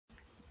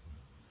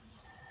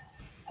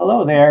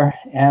Hello there,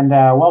 and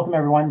welcome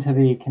everyone to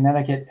the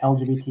Connecticut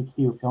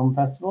LGBTQ Film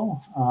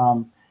Festival.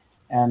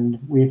 And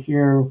we're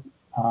here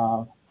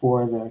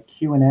for the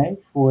Q&A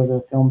for the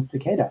film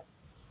Cicada.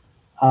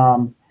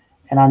 And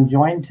I'm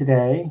joined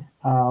today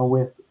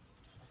with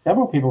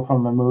several people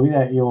from the movie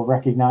that you'll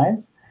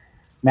recognize.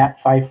 Matt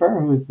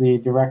Fifer, who is the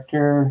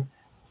director,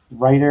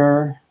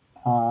 writer,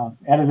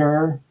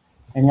 editor,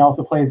 and he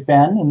also plays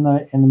Ben in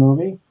the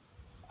movie.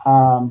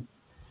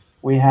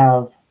 We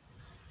have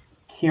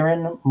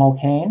Kieran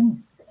Mulcare.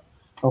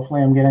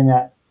 Hopefully, I'm getting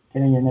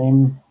your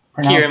name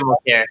pronounced. Kieran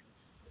Mulcare.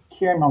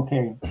 Kieran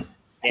Mulcare.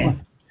 Yeah.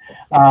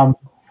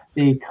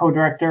 The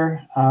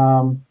co-director.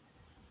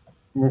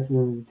 This is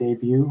his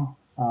debut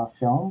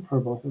film for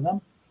both of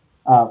them.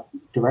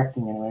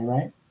 Directing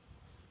anyway,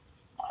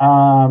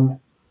 right?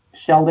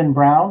 Sheldon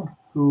Brown,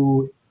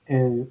 who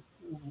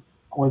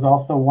was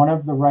also one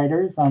of the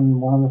writers on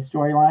one of the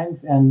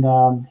storylines,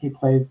 and he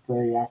plays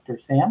the actor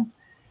Sam.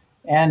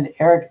 And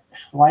Eric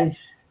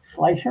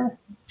Schleicher,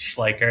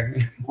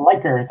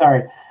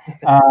 sorry,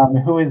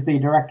 who is the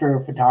director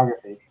of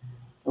photography.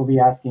 We'll be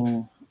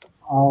asking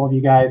all of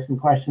you guys some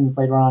questions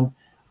later on.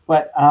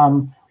 But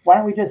why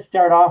don't we just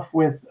start off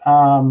with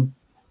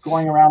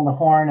going around the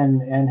horn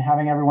and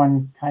having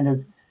everyone kind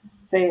of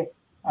say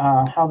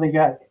how they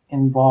got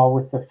involved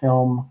with the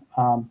film.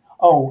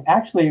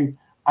 Actually,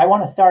 I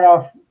want to start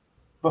off,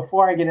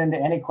 before I get into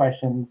any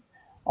questions,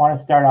 I want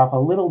to start off a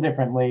little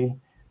differently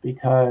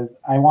because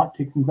I want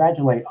to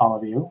congratulate all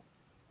of you,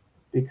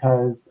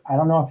 because I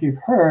don't know if you've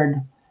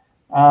heard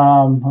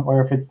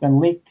or if it's been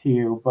leaked to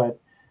you, but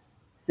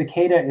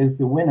Cicada is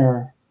the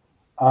winner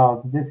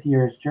of this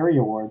year's jury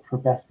award for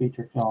Best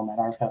Feature Film at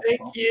our festival.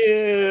 Thank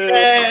you.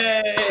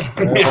 Hey.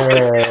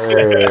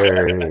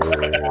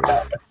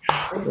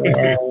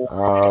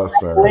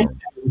 Awesome.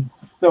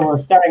 So we're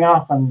starting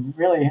off on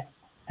really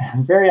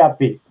very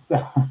upbeat.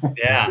 So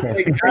Yeah. Oh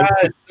my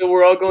God. So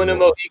we're all going to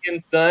Mohegan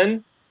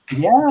Sun?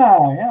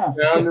 Yeah.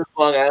 Round of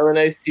Long Island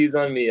iced teas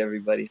on me,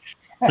 everybody.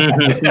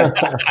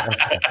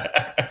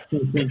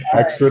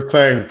 Extra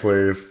tank,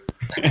 please.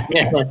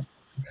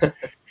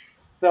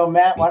 So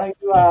Matt, why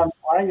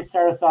don't you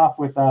start us off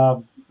with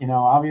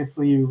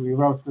obviously we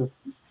wrote the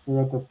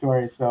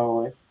story,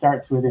 so it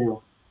starts with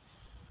you.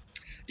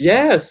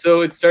 Yeah,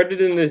 so it started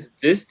in this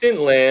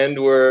distant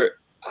land where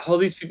all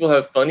these people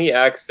have funny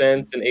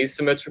accents and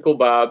asymmetrical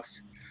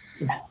bops.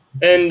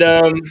 And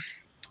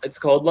it's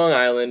called Long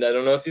Island. I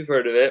don't know if you've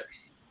heard of it.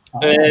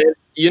 And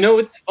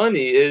what's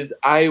funny is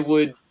I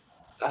would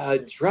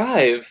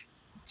drive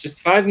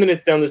just 5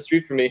 minutes down the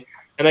street from me,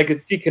 and I could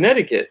see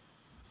Connecticut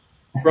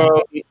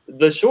from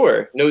the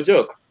shore, no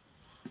joke,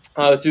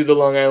 through the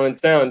Long Island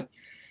Sound.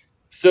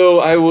 So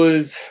I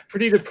was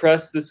pretty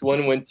depressed this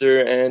one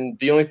winter, and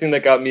the only thing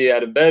that got me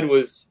out of bed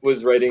was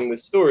writing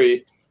this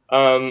story.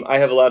 I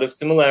have a lot of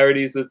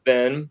similarities with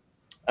Ben.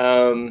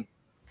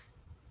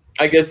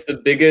 I guess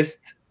the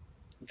biggest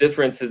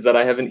difference is that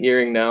I have an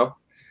earring now.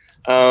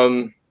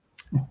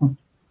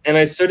 And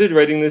I started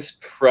writing this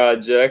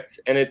project,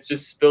 and it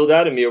just spilled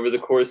out of me over the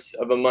course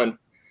of a month.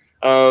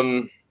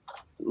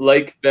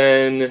 Like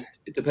Ben,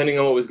 depending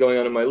on what was going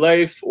on in my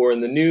life or in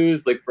the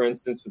news, like for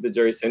instance with the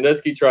Jerry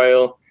Sandusky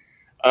trial,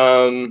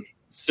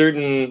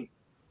 certain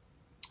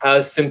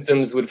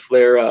symptoms would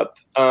flare up,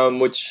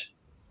 which,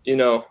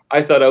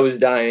 I thought I was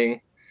dying.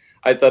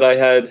 I thought I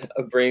had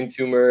a brain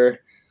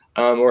tumor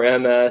or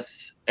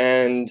MS,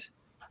 and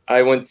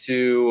I went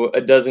to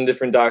a dozen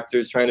different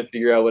doctors trying to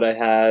figure out what I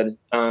had.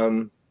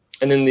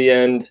 And in the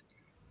end,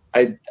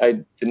 I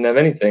didn't have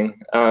anything.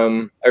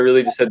 I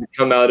really just had to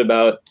come out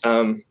about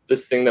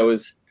this thing that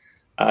was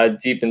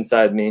deep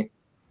inside me.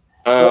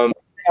 I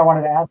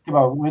wanted to ask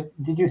about,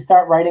 did you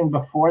start writing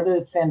before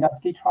the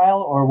Sandusky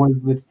trial, or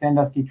was the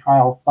Sandusky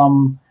trial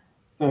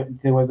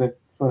there was a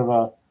sort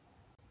of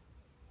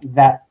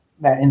that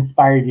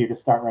inspired you to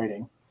start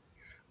writing?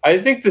 I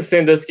think the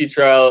Sandusky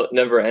trial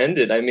never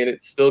ended. I mean,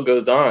 it still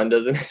goes on,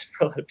 doesn't it,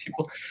 for a lot of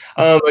people?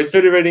 I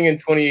started writing in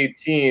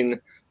 2018,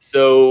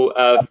 so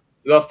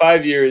about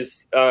 5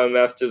 years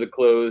after the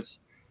close,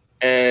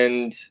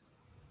 and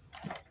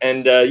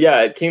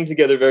it came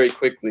together very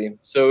quickly.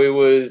 So it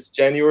was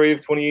January of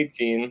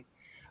 2018.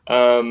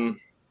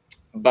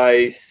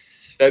 By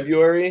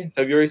February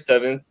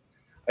 7th,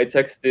 I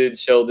texted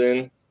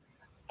Sheldon.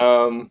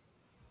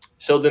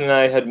 Sheldon and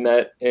I had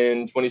met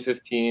in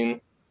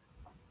 2015.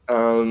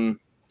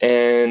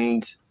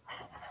 And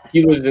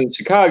he lives in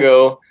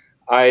Chicago.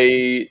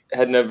 I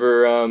had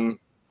never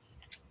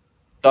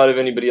thought of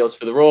anybody else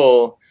for the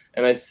role,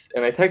 and I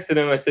texted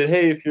him. I said,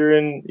 "Hey, if you're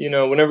in,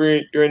 whenever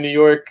you're in New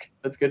York,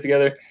 let's get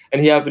together."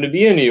 And he happened to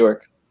be in New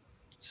York,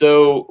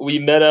 so we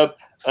met up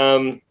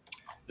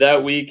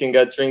that week and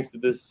got drinks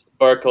at this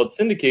bar called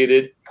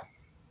Syndicated.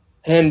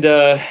 And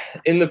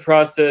in the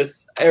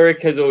process,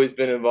 Eric has always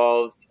been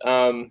involved.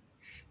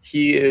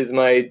 He is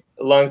my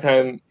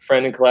longtime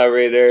friend and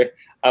collaborator.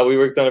 We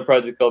worked on a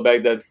project called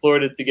Baghdad,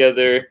 Florida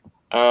together,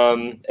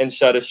 and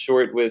shot a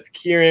short with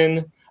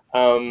Kieran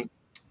in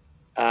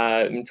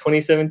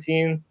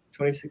 2017,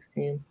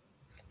 2016,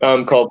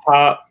 called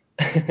Pop.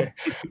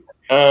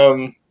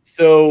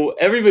 So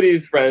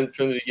everybody's friends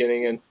from the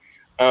beginning,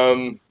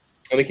 and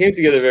it came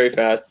together very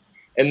fast.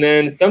 And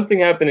then something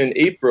happened in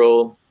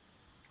April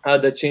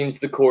that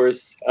changed the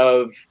course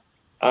of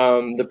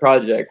the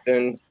project.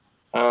 And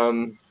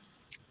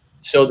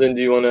Sheldon,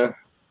 do you want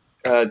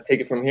to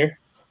take it from here?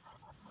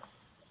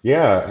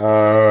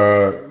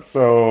 Yeah.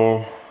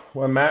 So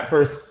when Matt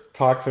first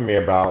talked to me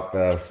about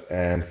this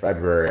in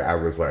February, I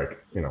was like,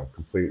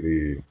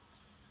 completely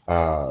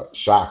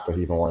shocked that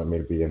he even wanted me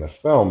to be in this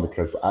film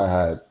because I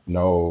had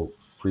no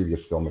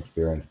previous film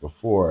experience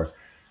before.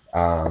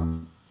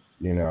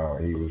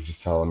 He was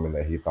just telling me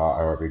that he thought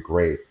I would be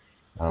great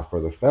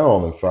for the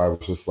film, and so I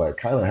was just like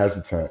kind of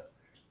hesitant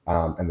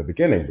in the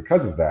beginning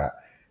because of that.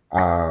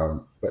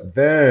 But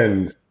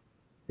then,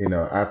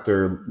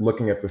 after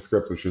looking at the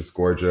script, which is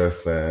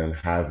gorgeous, and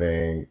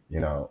having,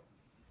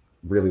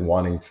 really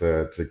wanting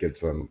to get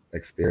some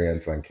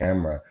experience on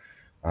camera,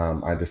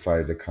 I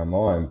decided to come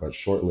on. But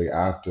shortly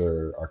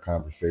after our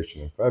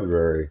conversation in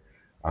February,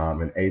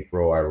 in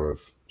April, I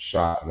was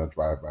shot in a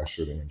drive-by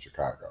shooting in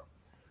Chicago.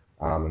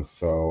 And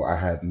so I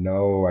had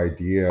no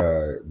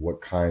idea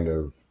what kind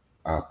of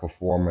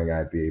performing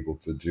I'd be able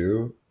to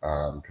do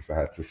because I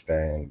had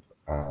sustained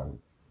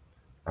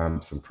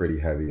some pretty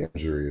heavy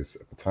injuries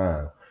at the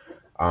time.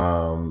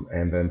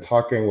 And then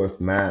talking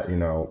with Matt,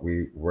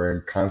 we were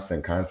in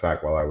constant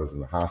contact while I was in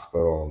the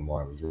hospital and while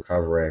I was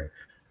recovering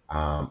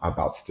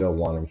about still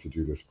wanting to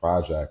do this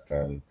project.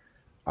 And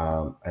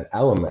an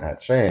element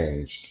had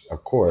changed,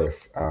 of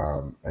course.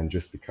 And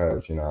just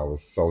because, I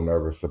was so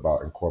nervous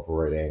about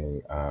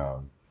incorporating,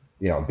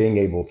 being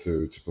able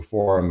to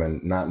perform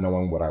and not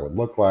knowing what I would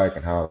look like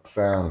and how I would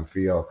sound and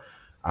feel,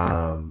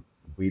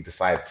 we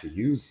decided to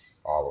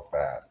use all of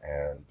that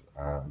and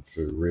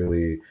to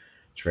really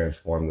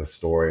transform the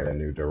story in a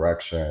new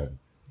direction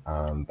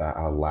that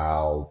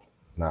allowed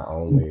not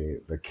only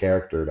the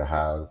character to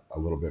have a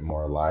little bit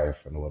more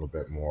life and a little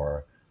bit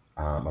more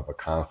of a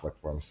conflict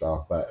for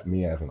himself, but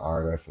me as an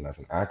artist and as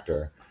an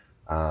actor,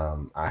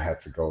 I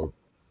had to go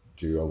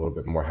do a little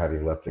bit more heavy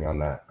lifting on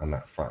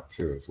that front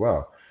too as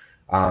well.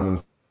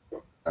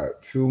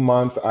 2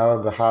 months out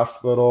of the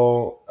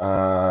hospital,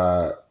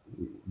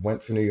 went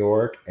to New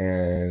York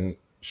and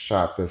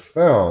shot this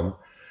film.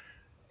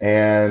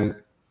 And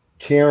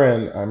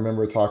Kieran, I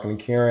remember talking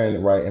to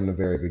Kieran right in the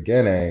very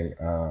beginning,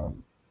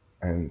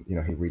 and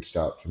he reached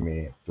out to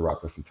me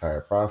throughout this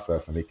entire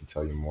process, and he can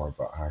tell you more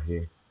about how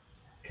he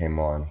came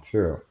on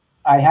too.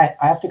 I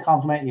have to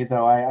compliment you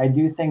though. I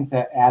do think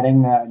that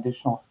adding that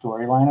additional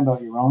storyline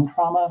about your own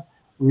trauma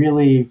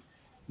really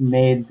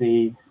made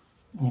the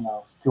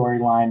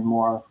storyline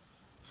more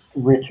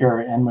richer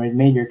and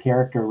made your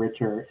character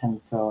richer.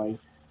 And so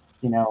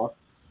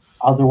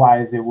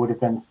otherwise it would have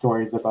been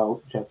stories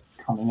about just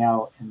coming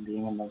out and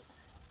being in the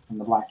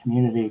Black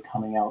community,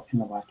 coming out in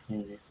the Black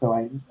community. So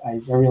I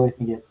really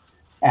think it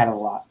added a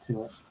lot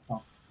to it.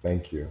 So.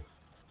 Thank you.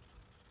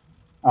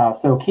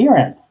 So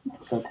Kieran,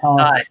 so tell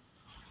us, Hi.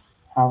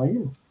 How are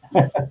you?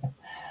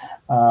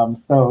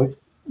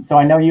 So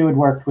I know you had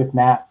worked with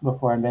Matt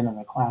before and been in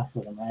a class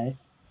with him, right?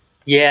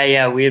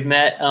 Yeah, we had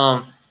met.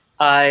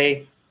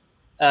 I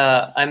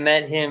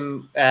met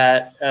him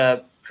at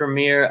a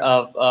premiere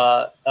of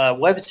a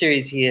web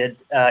series he had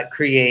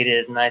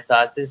created, and I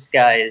thought this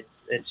guy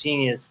is a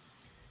genius.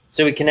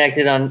 So we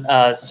connected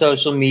on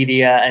social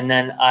media, and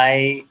then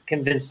I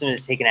convinced him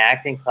to take an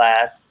acting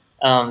class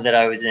that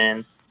I was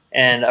in,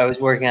 and I was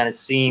working on a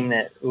scene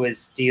that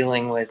was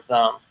dealing with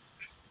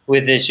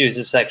issues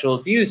of sexual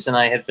abuse, and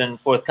I had been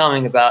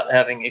forthcoming about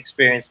having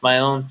experienced my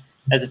own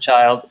as a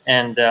child,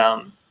 and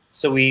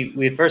so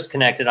we first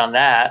connected on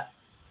that,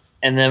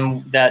 and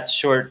then that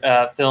short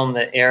film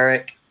that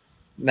Eric,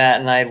 Matt,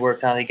 and I had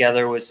worked on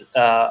together was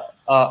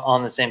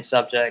on the same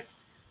subject.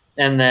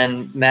 And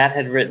then Matt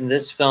had written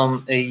this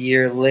film a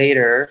year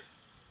later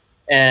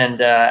and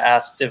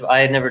asked if I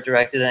had never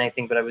directed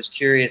anything, but I was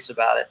curious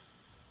about it.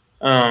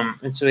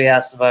 And so he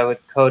asked if I would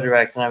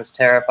co-direct, and I was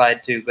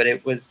terrified to, but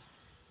it was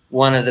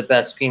one of the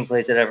best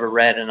screenplays I'd ever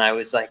read, and I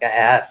was like, I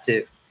have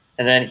to.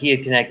 And then he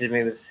had connected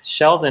me with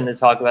Sheldon to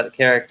talk about the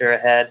character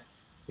ahead.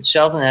 And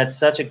Sheldon had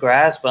such a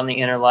grasp on the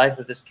inner life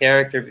of this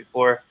character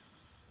before,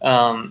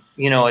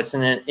 it's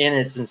in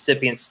its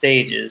incipient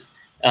stages.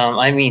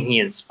 I mean, he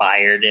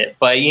inspired it,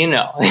 but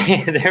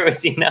there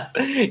was enough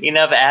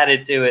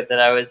added to it that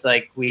I was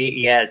like,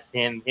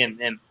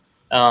 him.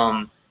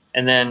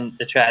 And then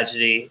the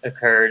tragedy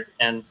occurred,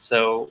 and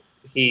so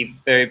he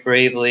very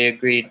bravely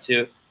agreed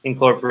to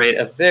incorporate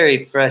a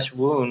very fresh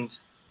wound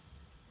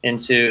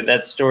into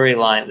that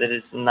storyline that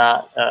is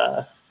not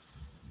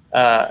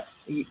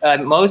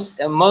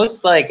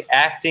most like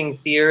acting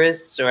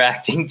theorists or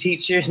acting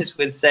teachers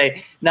would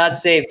say, not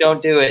safe,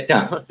 don't do it,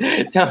 don't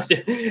it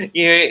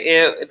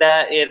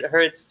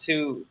hurts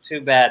too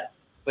bad,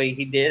 but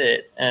he did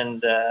it,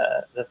 and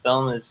the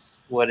film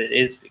is what it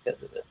is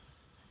because of it.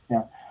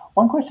 Yeah.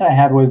 One question I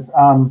had was,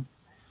 do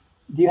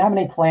you have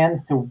any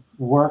plans to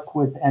work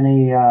with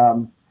any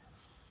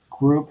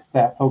groups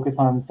that focus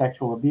on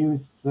sexual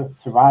abuse,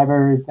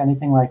 survivors,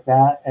 anything like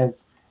that,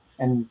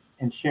 and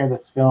and share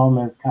this film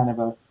as kind of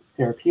a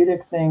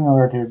therapeutic thing,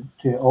 or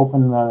to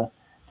open the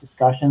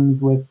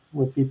discussions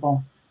with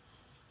people?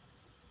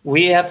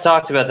 We have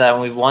talked about that,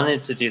 and we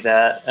wanted to do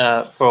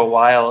that for a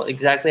while.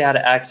 Exactly how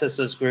to access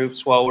those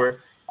groups while we're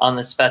on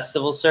this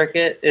festival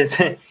circuit is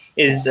a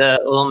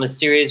little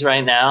mysterious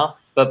right now.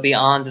 But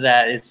beyond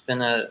that, it's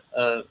been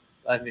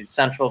I mean,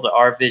 central to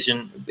our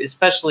vision,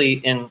 especially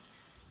in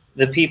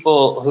the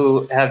people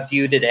who have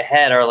viewed it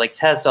ahead are like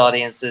test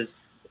audiences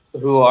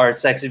who are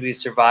sex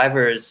abuse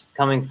survivors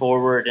coming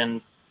forward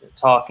and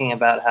talking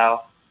about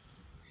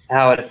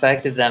how it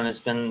affected them has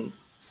been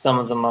some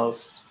of the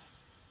most,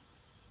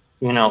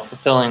 you know,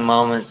 fulfilling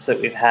moments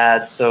that we've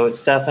had. So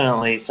it's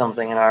definitely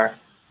something in our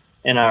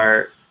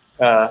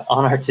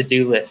on our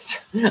to-do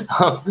list.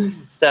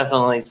 It's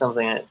definitely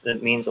something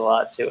that means a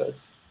lot to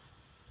us.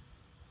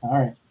 All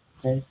right,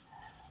 great.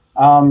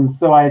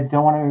 So I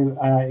don't want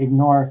to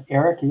ignore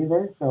Eric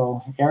either.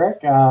 So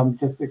Eric,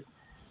 just a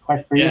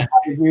question for you. Yeah.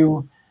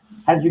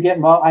 How did you get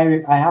involved?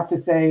 I have to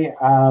say,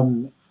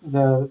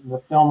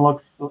 the film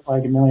looks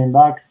like $1 million.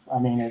 I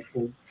mean,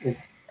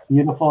 it's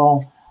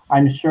beautiful.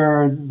 I'm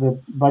sure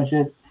the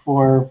budget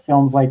for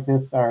films like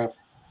this are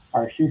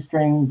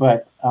shoestring,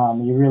 but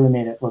you really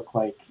made it look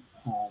like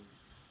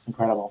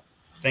incredible.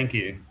 Thank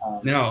you.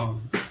 No,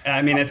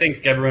 I mean, I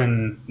think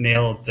everyone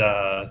nailed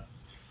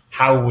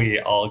how we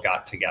all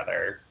got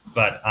together,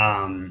 but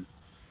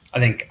I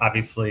think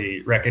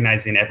obviously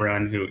recognizing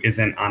everyone who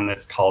isn't on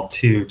this call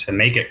to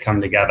make it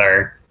come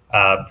together,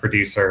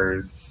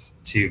 producers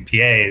to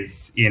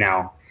PAs, you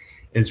know,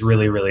 is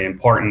really, really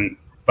important.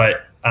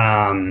 But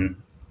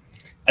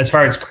as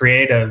far as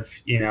creative,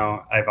 you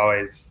know, I've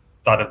always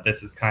thought of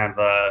this as kind of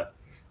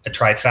a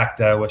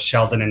trifecta, with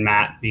Sheldon and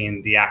Matt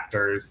being the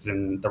actors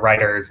and the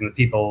writers and the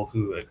people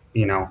who,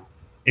 you know,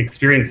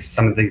 experience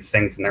some of these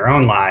things in their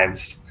own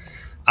lives.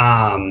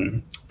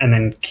 And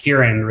then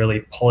Kieran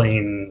really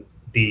pulling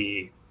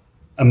the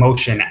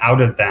emotion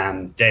out of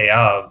them day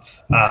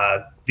of.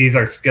 These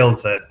are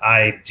skills that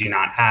I do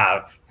not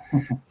have.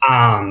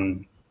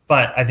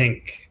 But I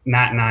think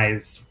Matt and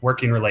I's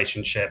working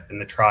relationship and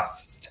the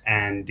trust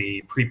and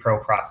the pre-pro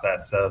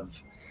process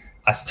of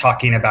us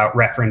talking about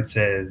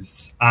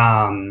references,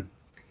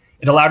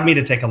 it allowed me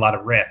to take a lot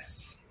of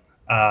risks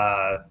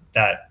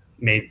that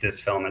made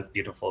this film as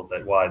beautiful as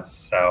it was.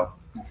 So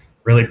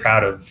really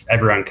proud of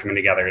everyone coming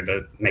together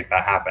to make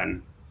that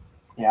happen.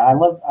 Yeah, I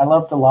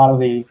loved a lot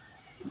of you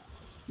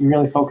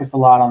really focused a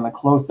lot on the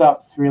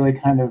close-ups, really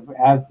kind of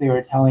as they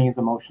were telling his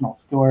emotional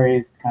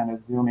stories, kind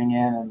of zooming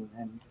in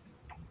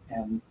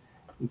and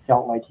you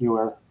felt like you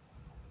were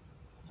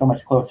so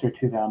much closer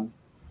to them.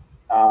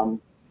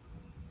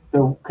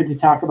 So could you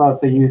talk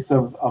about the use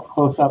of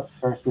close-ups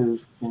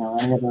versus, you know,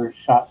 any other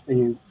shots that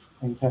you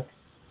took?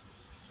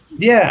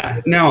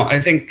 Yeah, no,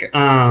 I think,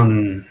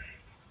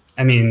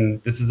 I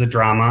mean, this is a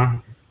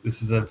drama.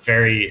 This is a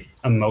very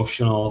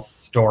emotional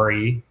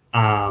story.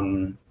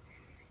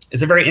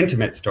 It's a very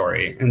intimate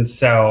story. And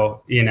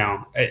so, you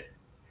know,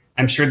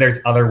 I'm sure there's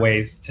other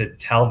ways to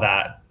tell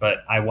that,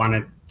 but I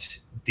wanted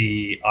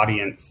the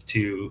audience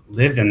to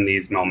live in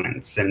these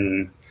moments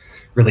and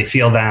really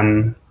feel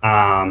them,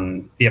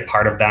 be a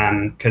part of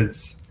them.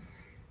 Because,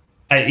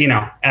 you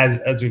know,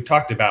 as we've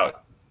talked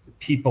about,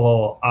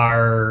 people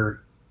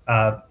are,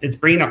 it's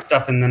bringing up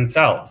stuff in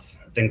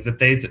themselves, things that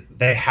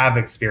they have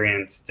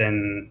experienced,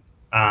 and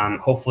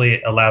hopefully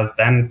it allows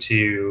them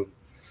to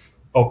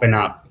open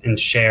up and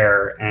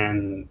share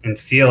and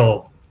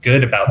feel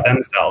good about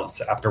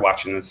themselves after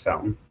watching this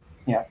film.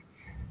 Yeah.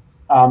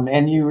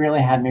 And you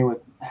really had me with,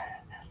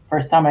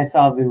 first time I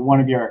saw one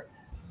of your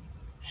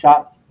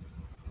shots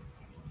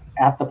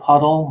at the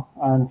puddle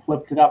and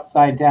flipped it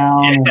upside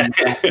down. Yeah. And,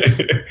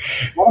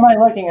 what am I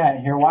looking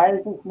at here? Why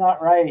is this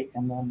not right?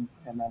 And then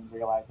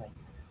realizing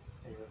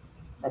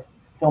you're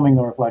filming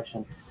the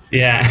reflection.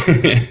 Yeah.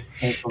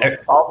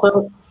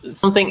 Also,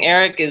 something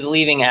Eric is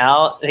leaving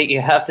out that you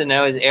have to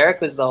know is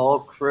Eric was the whole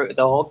crew,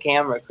 the whole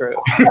camera crew.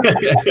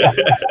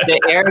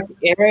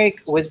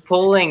 Eric was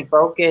pulling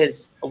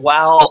focus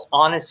while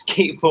on a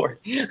skateboard,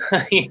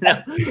 you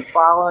know,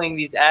 following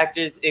these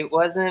actors.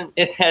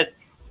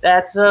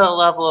 That's a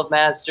level of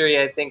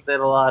mastery I think that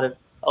a lot of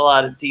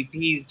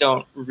DPs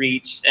don't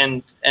reach,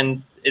 and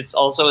it's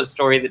also a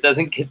story that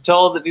doesn't get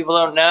told, that people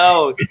don't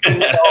know.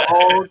 The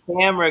whole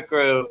camera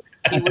crew.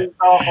 He was the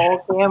whole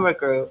camera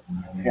crew.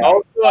 Yeah.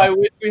 Also, I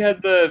wish we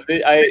had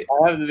I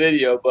have the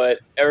video, but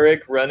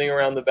Eric running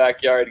around the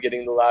backyard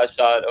getting the last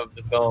shot of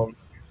the film.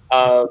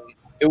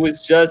 It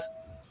was just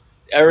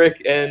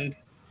Eric and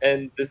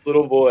this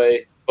little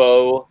boy,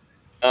 Bo,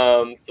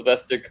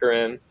 Sylvester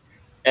Karim,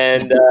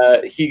 and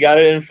he got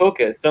it in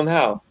focus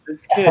somehow.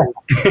 This kid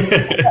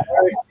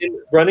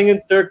running in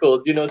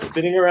circles, you know,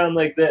 spinning around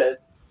like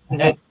this, and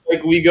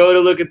like we go to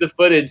look at the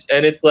footage,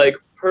 and it's like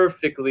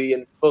perfectly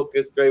in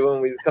focus right when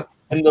we come,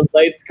 and the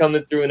lights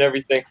coming through and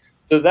everything.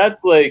 So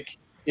that's like,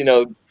 you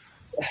know,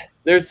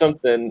 there's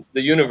something,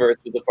 the universe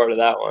was a part of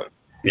that one.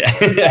 Yeah.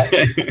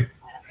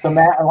 So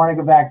Matt, I want to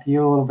go back to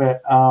you a little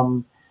bit.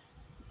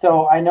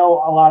 So I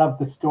know a lot of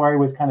the story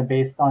was kind of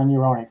based on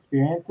your own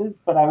experiences,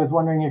 but I was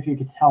wondering if you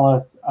could tell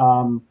us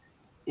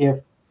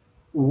if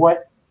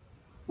what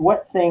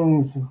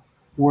things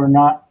were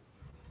not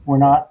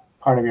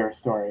part of your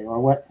story,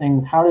 or what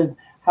things, how did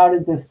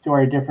this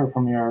story differ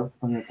from your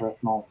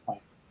personal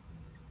life?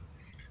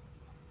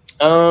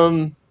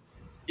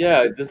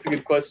 Yeah, that's a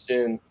good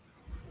question.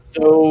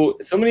 So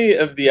many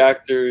of the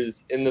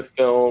actors in the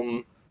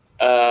film,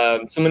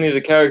 so many of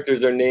the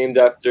characters are named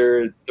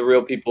after the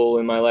real people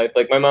in my life.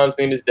 Like my mom's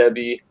name is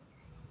Debbie.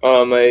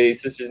 My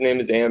sister's name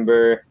is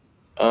Amber.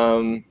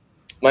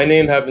 My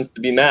name happens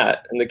to be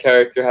Matt, and the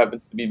character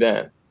happens to be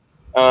Ben.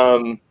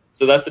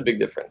 So that's a big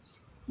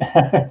difference.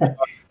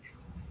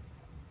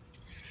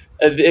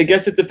 I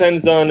guess it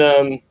depends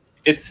on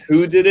it's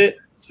who did it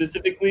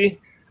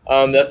specifically.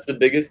 That's the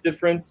biggest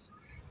difference.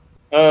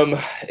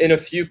 In a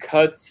few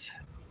cuts,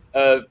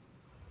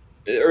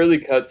 early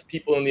cuts,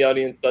 people in the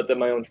audience thought that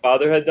my own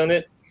father had done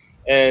it,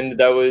 and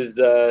that was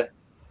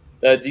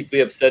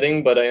deeply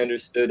upsetting. But I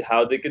understood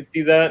how they could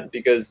see that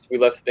because we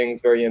left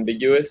things very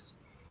ambiguous.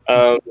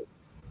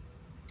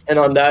 And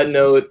on that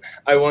note,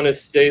 I want to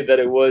say that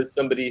it was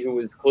somebody who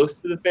was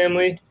close to the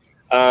family,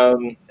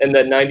 and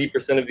that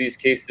 90% of these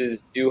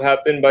cases do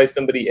happen by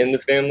somebody in the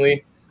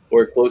family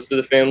or close to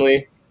the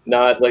family,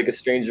 not like a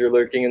stranger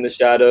lurking in the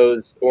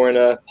shadows or in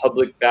a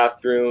public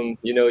bathroom,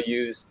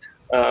 used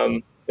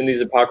in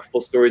these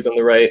apocryphal stories on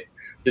the right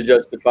to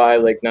justify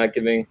like not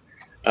giving,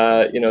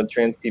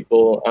 trans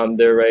people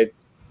their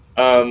rights.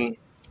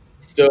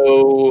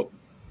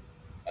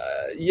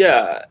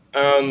 Yeah,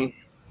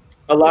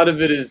 a lot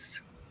of it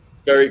is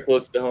very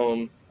close to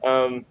home.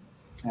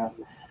 Yeah,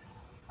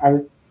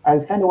 I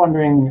was kind of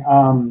wondering,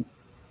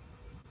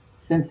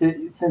 since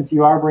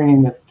you are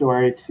bringing this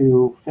story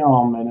to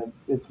film and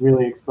it's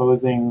really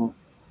exposing,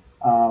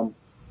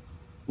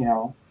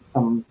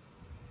 some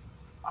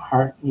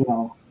hard,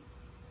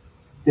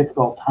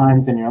 difficult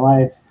times in your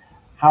life.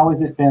 How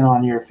has it been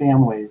on your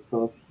families,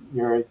 both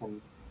yours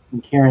and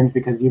Kieran's,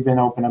 because you've been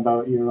open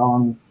about your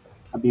own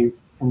abuse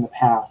in the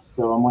past?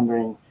 So I'm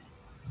wondering,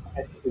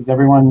 is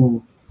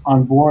everyone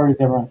on board? Is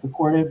everyone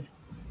supportive?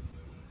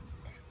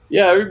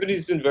 Yeah,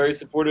 everybody's been very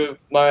supportive.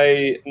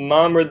 My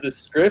mom read the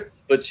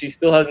script, but she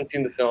still hasn't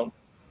seen the film.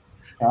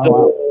 Oh,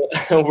 so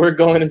wow. We're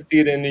going to see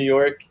it in New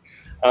York.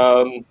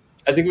 I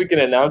think we can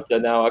announce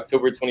that now,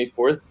 October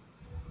 24th.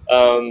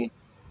 So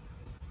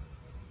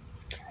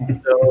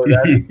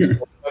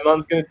my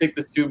mom's going to take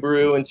the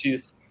Subaru, and she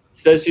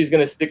says she's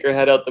going to stick her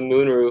head out the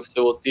moonroof.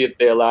 So we'll see if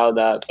they allow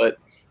that. But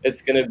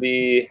it's going to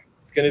be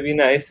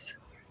nice.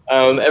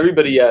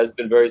 Everybody, has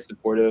been very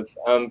supportive.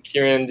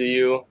 Kieran, do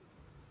you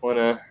want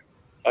to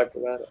talk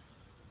about it?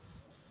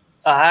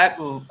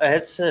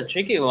 It's a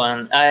tricky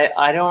one.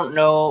 I don't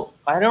know.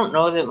 I don't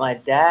know that my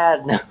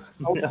dad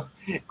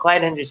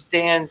quite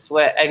understands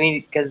what I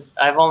mean, because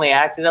I've only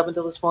acted up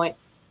until this point,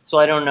 so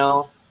I don't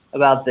know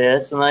about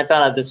this. And I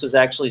found out this was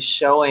actually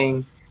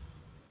showing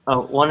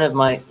one of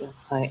my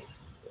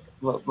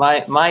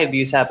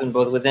abuse happened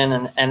both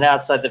within and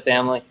outside the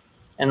family,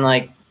 and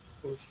like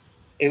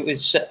it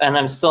was. And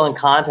I'm still in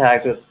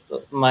contact with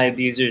my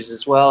abusers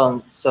as well,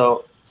 and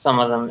so some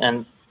of them,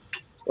 and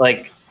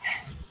like.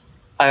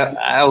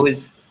 I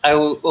was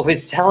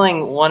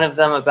telling one of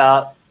them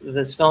about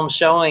this film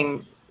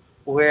showing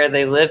where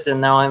they lived,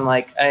 and now I'm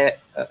like, I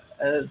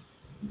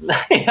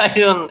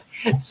don't.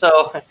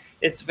 So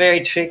it's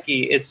very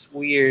tricky. It's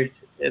weird.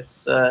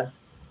 It's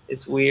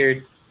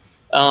weird.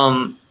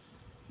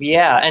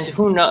 Yeah, and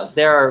who knows?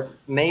 There are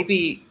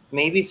maybe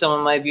some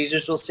of my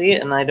abusers will see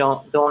it, and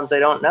the ones I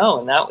don't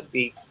know, and that would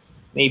be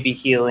maybe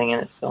healing in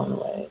its own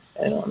way.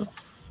 I don't know.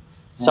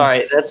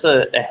 Sorry, that's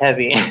a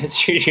heavy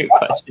answer to your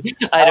question.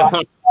 I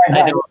don't.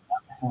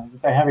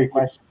 It's a heavy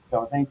question,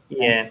 so thank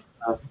you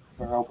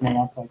for opening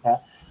up like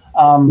that.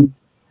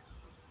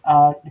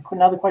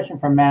 Another question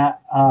from Matt.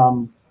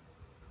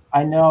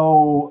 I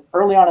know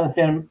early on in the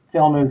film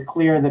it was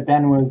clear that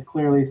Ben was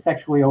clearly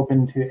sexually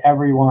open to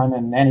everyone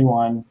and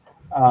anyone.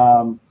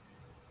 How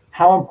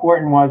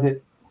important was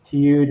it to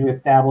you to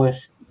establish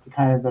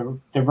kind of the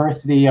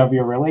diversity of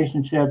your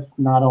relationships,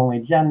 not only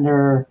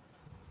gender,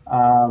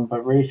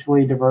 but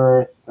racially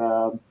diverse?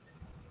 And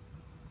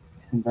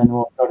then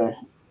we'll go to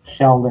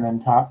Sheldon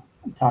and talk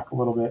a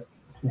little bit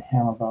to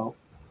him about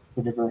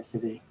the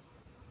diversity.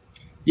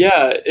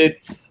 Yeah,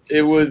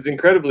 it was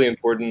incredibly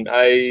important.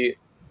 I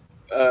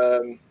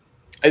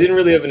didn't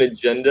really have an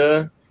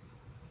agenda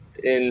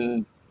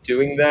in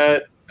doing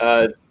that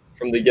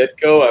from the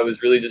get-go. I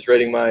was really just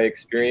writing my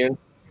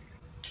experience.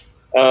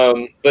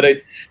 But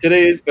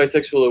today is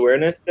Bisexual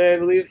Awareness Day, I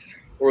believe,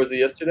 or was it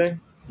yesterday?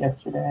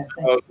 Yesterday,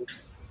 I think.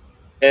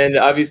 And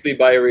obviously,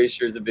 bi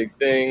erasure is a big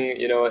thing.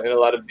 In a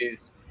lot of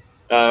these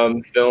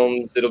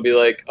films, it'll be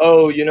like,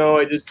 oh,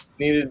 I just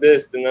needed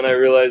this, and then I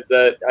realized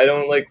that I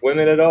don't like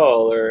women at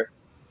all, or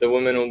the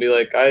woman will be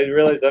like, I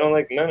realized I don't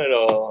like men at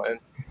all. And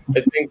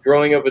I think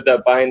growing up with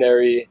that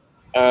binary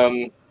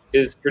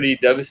is pretty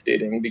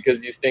devastating,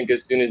 because you think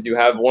as soon as you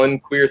have one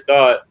queer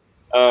thought,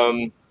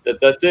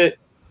 that's it,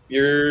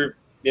 you're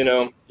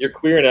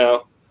queer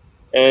now.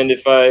 And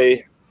if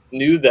I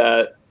knew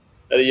that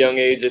at a young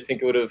age, I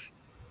think it would have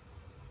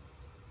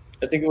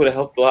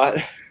helped a lot.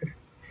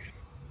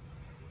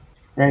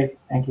 Great,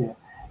 thank you.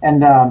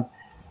 And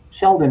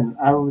Sheldon,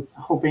 I was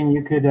hoping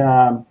you could,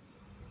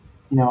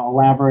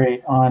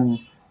 elaborate on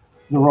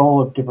the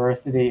role of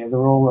diversity, the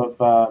role of,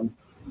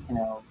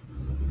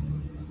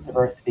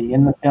 diversity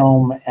in the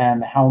film,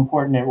 and how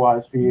important it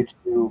was for you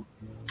to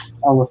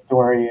tell the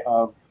story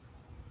of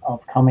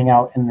coming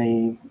out in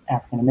the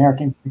African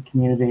American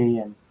community.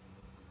 And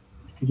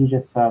could you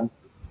just talk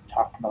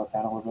about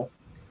that a little bit?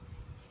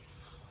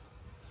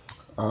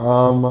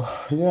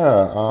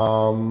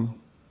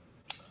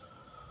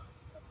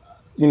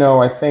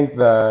 I think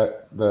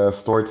that the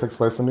story takes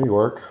place in New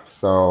York,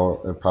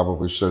 so it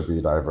probably should be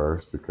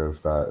diverse because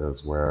that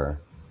is where,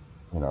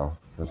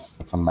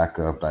 it's a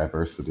mecca of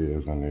diversity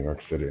is in New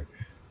York City.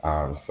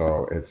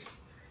 So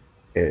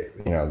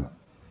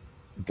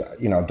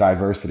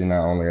diversity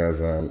not only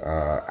as an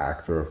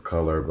actor of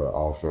color, but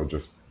also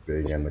just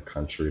being in the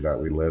country that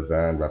we live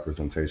in,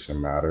 representation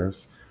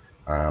matters.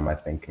 I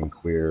think in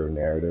queer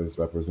narratives,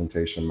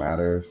 representation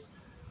matters.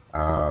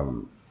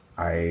 You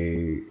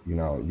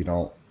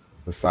don't,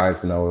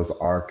 besides Noah's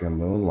Ark and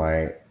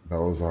Moonlight,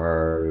 those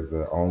are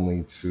the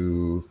only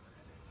two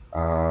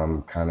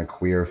kind of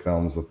queer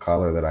films of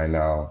color that I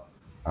know,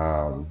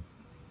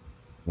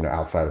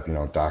 outside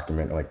of,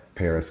 document like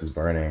Paris is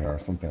Burning or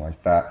something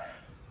like that.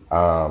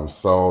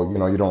 So,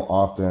 you don't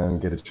often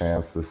get a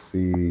chance to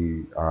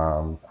see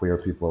queer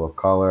people of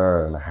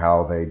color and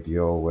how they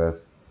deal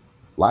with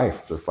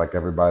life, just like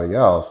everybody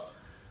else.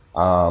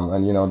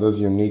 And, there's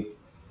unique,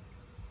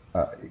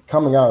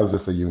 coming out is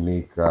just a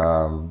unique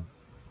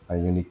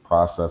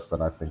process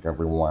that I think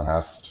everyone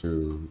has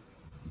to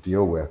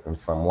deal with in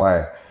some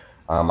way.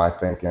 I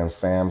think in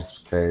Sam's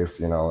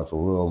case, it's a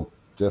little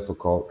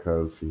difficult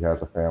because he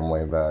has a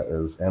family that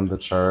is in the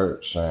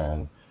church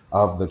and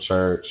of the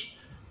church.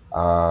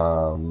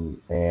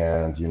 And,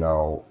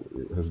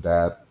 his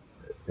dad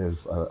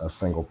is a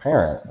single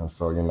parent. And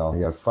so,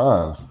 he has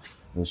sons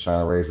and he's trying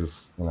to raise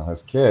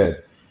his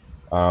kid.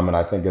 And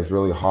I think it's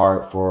really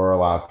hard for a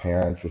lot of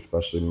parents,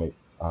 especially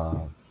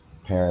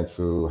parents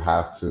who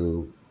have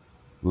to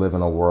live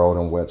in a world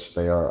in which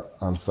they are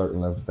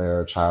uncertain of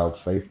their child's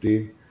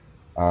safety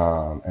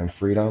and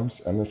freedoms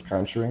in this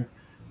country,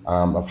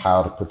 of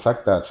how to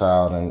protect that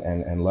child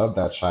and love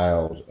that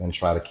child and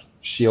try to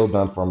shield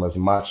them from as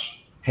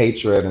much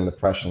hatred and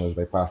oppression as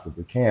they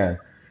possibly can.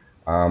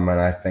 And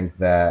I think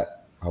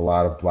that a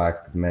lot of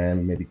Black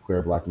men, maybe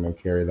queer Black men,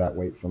 carry that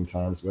weight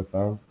sometimes with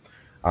them.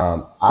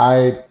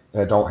 I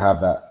don't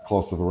have that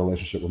close of a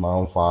relationship with my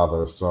own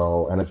father,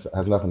 and it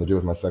has nothing to do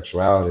with my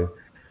sexuality.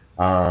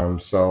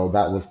 So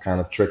that was kind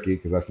of tricky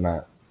because that's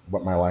not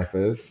what my life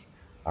is.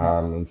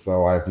 And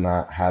so I've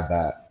not had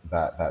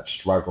that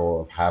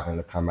struggle of having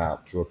to come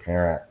out to a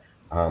parent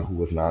who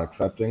was not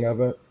accepting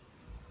of it.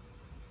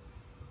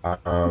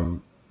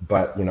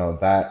 But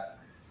that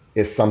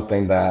is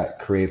something that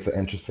creates an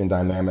interesting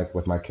dynamic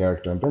with my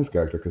character and Ben's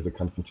character because it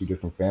comes from two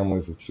different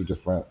families with two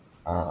different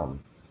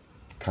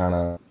kind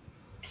of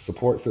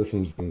support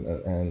systems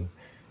and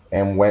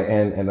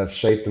that's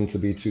shaped them to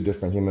be two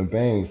different human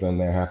beings,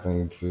 and they're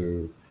having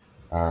to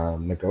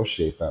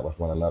negotiate that with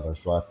one another.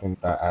 So I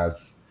think that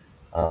adds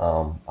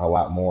a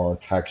lot more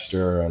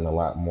texture and a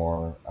lot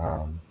more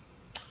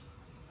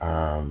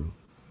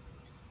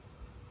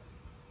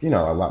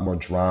a lot more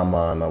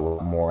drama and a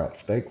lot more at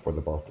stake for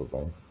the both of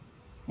them.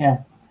 Yeah.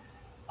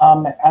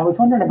 I was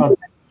wondering about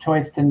the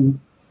choice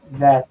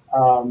that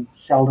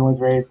Sheldon was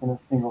raised in a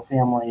single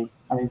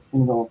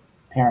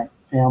parent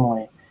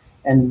family.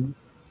 And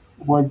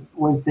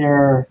was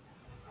there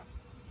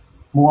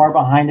more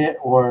behind it,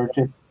 or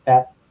just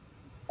that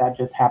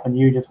just happened?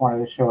 You just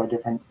wanted to show a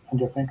different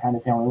kind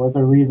of family. Was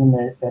there a reason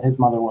that his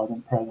mother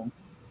wasn't present?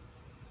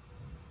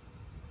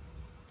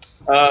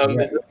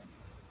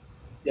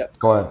 Yeah.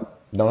 Go ahead.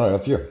 No,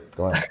 that's you.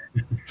 Go ahead.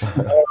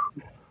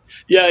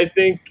 Yeah, I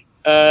think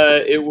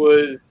it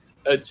was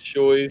a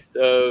choice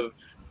of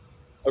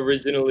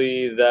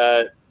originally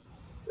that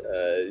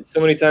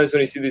so many times when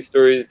you see these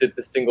stories, it's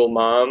a single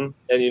mom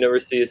and you never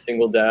see a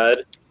single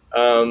dad.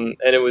 And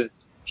it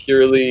was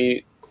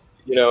purely,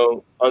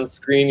 on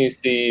screen you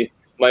see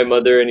my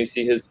mother and you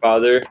see his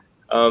father.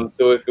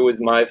 So if it was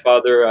my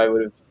father, I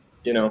would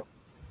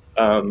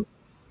have,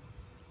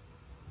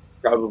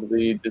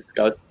 probably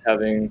discussed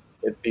having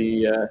it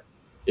be, a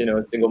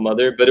single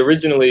mother. But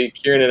originally,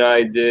 Kieran and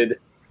I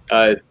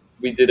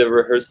we did a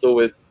rehearsal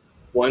with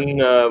one,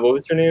 what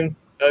was her name,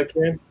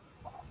 Kieran?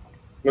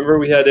 Remember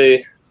we had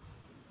a...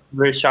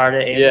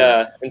 Richarda.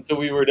 Yeah, and so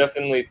we were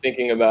definitely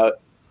thinking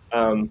about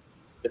a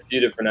few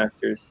different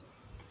actors.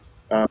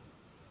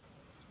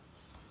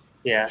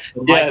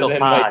 Michael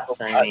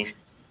Potts. I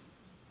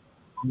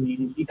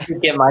mean, you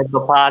could get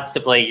Michael Potts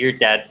to play your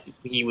dad.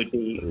 His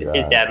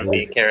dad would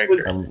be a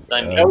character.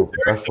 I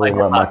definitely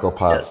want Michael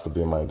Potts to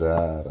be my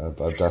dad.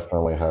 I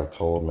definitely have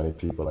told many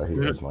people that he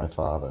is my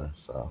father.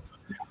 So.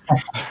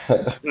 All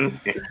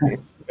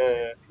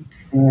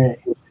right.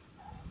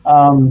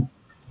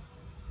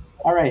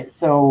 All right.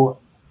 So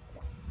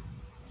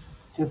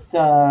just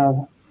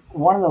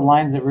one of the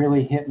lines that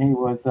really hit me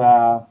was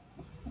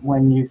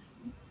when you,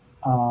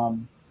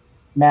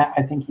 Matt,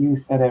 I think you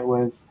said it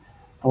was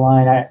the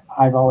line,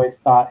 I've always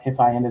thought if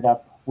I ended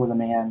up with a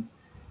man,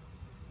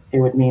 it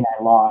would mean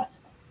I lost.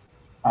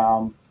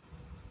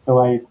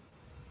 So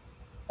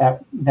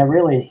that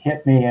really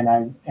hit me, and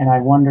I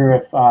wonder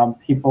if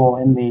people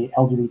in the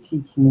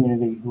LGBT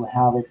community who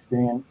have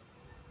experienced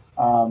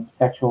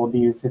sexual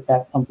abuse, if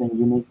that's something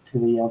unique to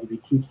the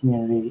LGBT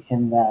community,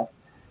 in that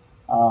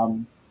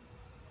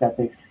that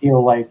they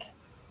feel like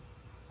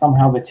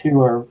somehow the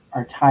two are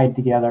tied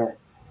together,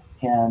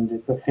 and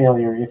it's a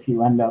failure if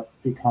you end up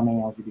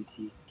becoming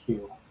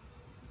LGBTQ.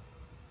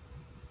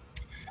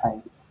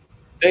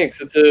 Thanks.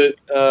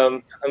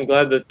 I'm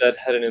glad that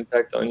had an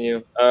impact on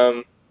you.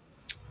 I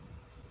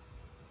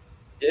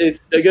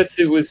guess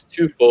it was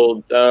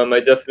twofold. I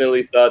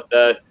definitely thought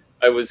that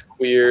I was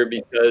queer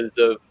because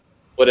of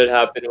what had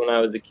happened when I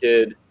was a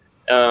kid,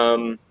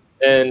 and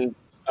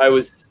I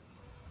was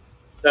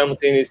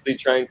simultaneously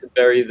trying to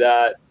bury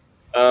that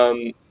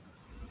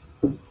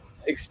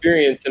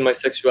experience in my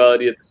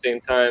sexuality at the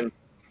same time.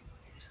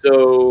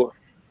 So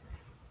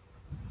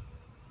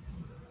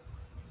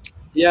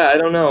yeah, I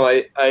don't know.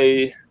 I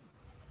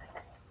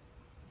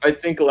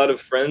think a lot of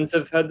friends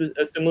have had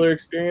a similar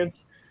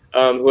experience,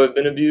 who have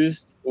been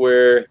abused,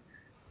 where,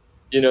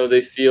 you know,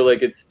 they feel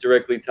like it's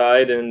directly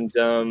tied, and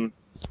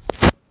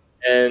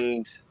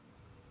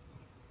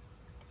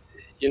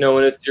you know,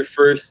 when it's your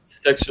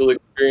first sexual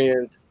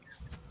experience,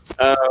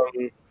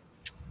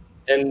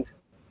 and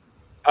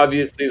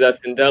obviously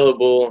that's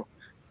indelible,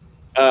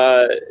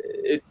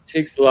 it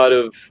takes a lot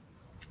of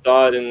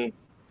thought and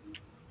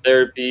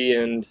therapy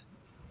and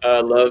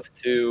love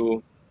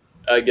to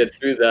get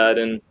through that.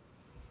 And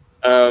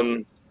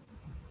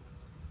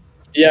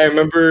yeah, I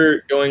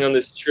remember going on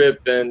this trip,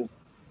 and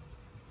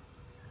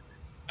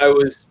I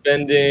was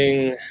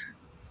spending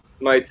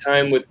my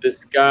time with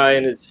this guy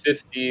in his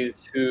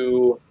 50s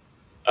who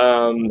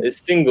is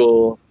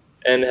single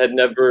and had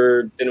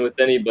never been with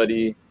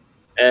anybody.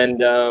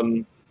 And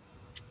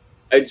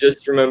I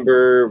just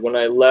remember when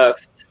I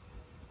left,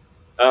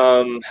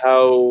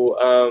 how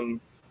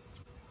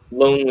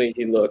lonely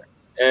he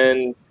looked,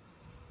 and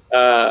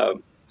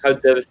how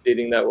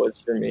devastating that was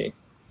for me.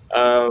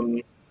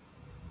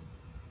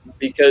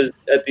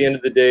 Because at the end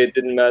of the day, it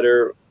didn't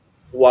matter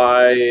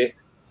why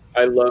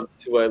I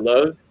loved who I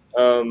loved.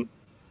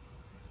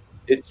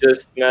 It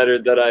just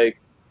mattered that I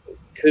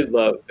could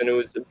love, and it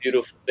was a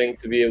beautiful thing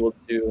to be able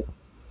to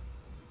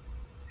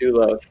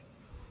love.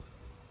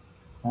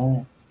 All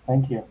right,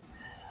 thank you.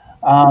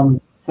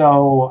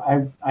 So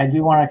I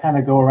do want to kind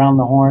of go around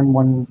the horn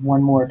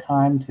one more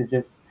time to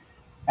just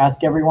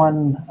ask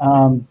everyone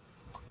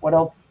what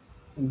else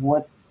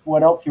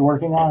you're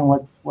working on, and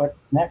what's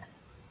next.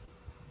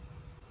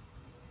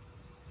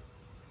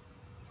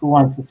 Who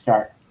wants to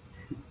start?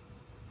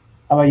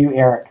 How about you,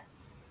 Eric?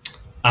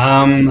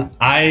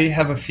 I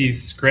have a few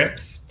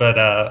scripts, but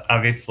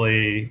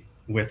obviously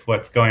with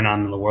what's going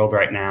on in the world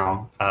right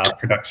now,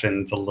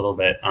 production's a little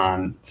bit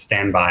on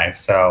standby.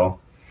 So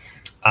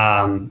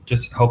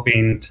just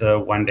hoping to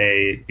one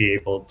day be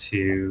able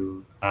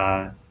to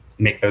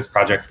make those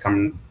projects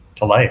come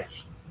to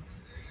life.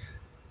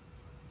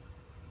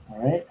 All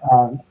right.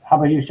 How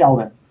about you,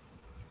 Sheldon?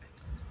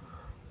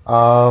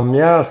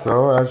 Yeah,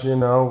 so as you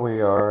know, we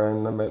are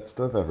in the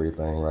midst of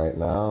everything right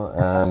now.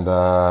 And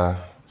the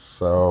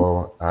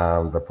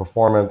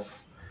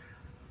performance,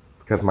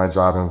 because my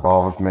job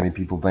involves many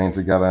people being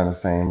together in the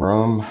same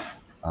room,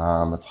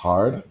 it's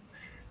hard.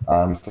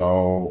 You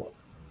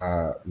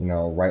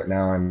know, right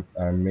now I'm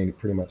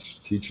pretty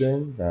much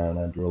teaching, and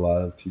I do a lot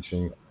of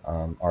teaching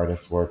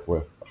artist work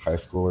with high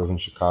schoolers in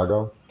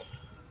Chicago,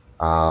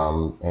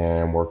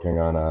 and working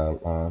on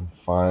a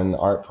fun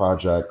art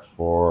project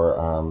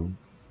for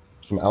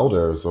some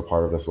elders, a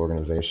part of this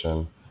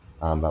organization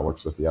that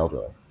works with the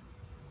elderly.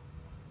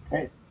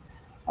 Great.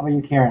 How about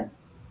you, Kieran?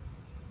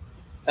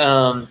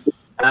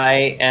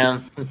 I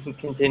am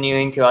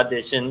continuing to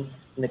audition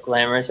in the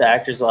glamorous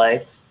actor's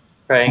life,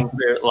 praying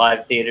for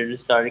live theater to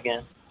start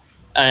again.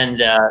 And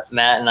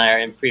Matt and I are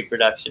in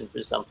pre-production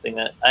for something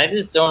that I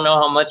just don't know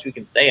how much we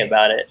can say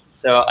about it.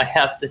 So I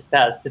have to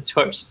pass the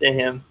torch to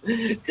him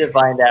to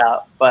find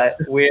out. But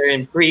we're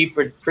in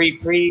pre-production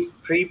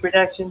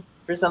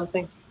for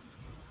something.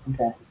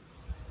 Okay.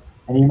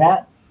 And you,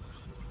 Matt?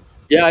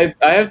 Yeah,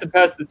 I have to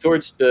pass the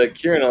torch to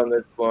Kieran on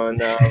this one.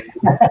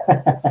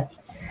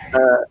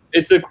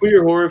 It's a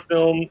queer horror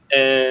film,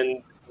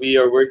 and we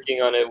are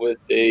working on it with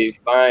a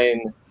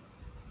fine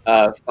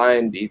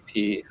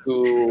DP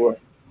who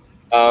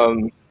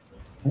I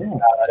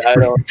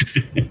don't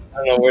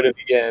know where to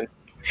begin.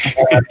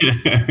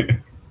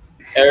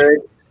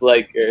 Eric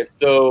Schleicher.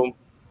 So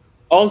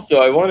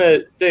also, I want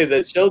to say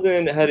that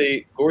Sheldon had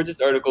a gorgeous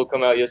article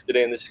come out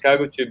yesterday in the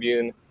Chicago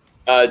Tribune.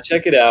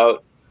 Check it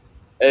out.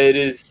 It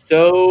is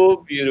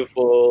so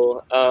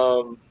beautiful.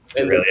 And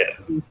really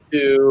is.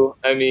 Too,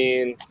 I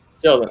mean,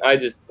 Sheldon, I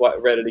just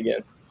read it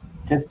again.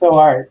 Just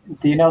so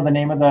do you know the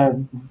name of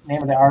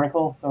the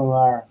article, so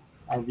our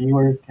our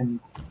viewers can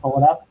pull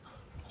it up?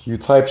 If you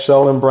type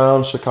Sheldon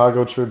Brown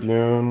Chicago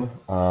Tribune,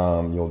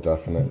 you'll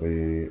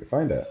definitely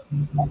find it.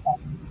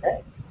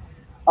 Great.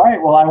 All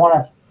right. Well, I want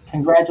to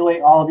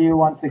congratulate all of you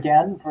once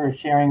again for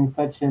sharing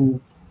such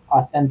an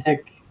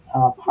authentic,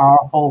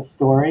 powerful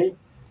story,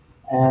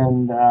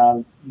 and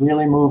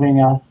really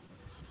moving us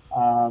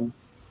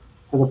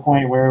to the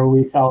point where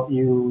we felt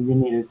you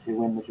needed to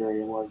win the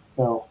jury award.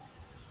 So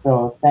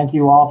thank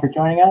you all for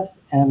joining us,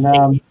 and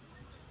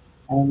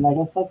I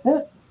guess that's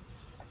it.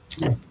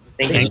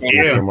 Thank you. Thank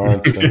you so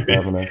much. Thanks for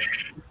having us.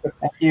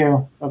 Thank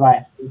you.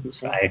 Bye-bye.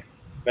 Bye.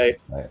 Bye.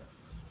 Bye.